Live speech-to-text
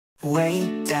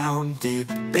Way down deep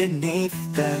beneath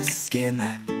the skin,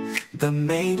 the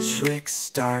matrix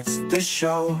starts to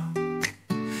show.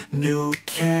 New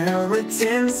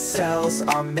keratin cells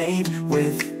are made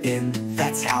within.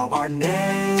 That's how our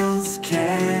nails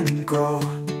can grow.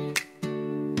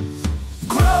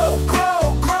 Grow,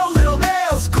 grow, grow, little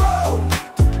nails, grow.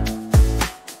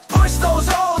 Push those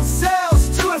old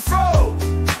cells to and fro.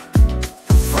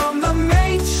 From the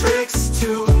matrix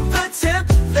to the tip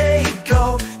they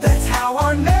go. That's how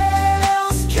our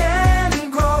nails can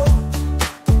grow.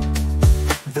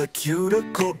 The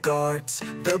cuticle guards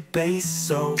the base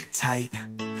so tight.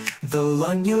 The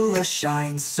lunula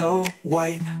shines so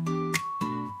white.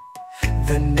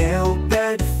 The nail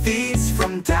bed feeds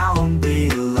from down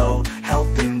below,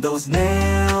 helping those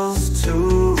nails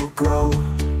to grow.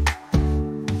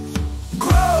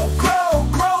 Grow, grow,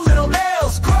 grow, little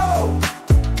nails, grow.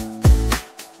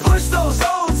 Push those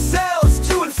old cells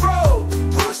to and fro.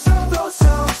 Push those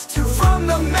cells to. From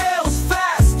the males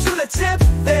fast to the tip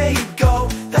they go.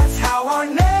 That's how our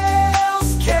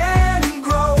nails can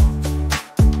grow.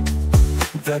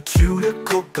 The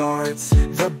cuticle guards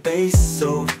the base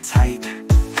so tight.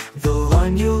 The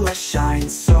lunula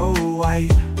shines so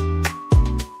white.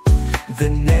 The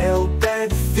nail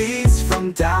bed feeds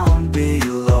from down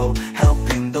below,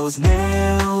 helping those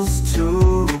nails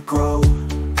to grow.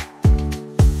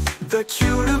 The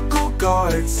cuticle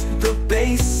guards the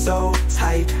base so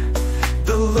tight.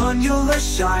 The lunula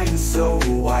shines so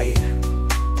white.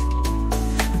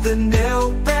 The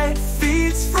nail bed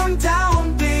feeds from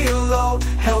down below,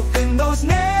 helping those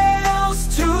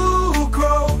nails to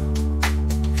grow.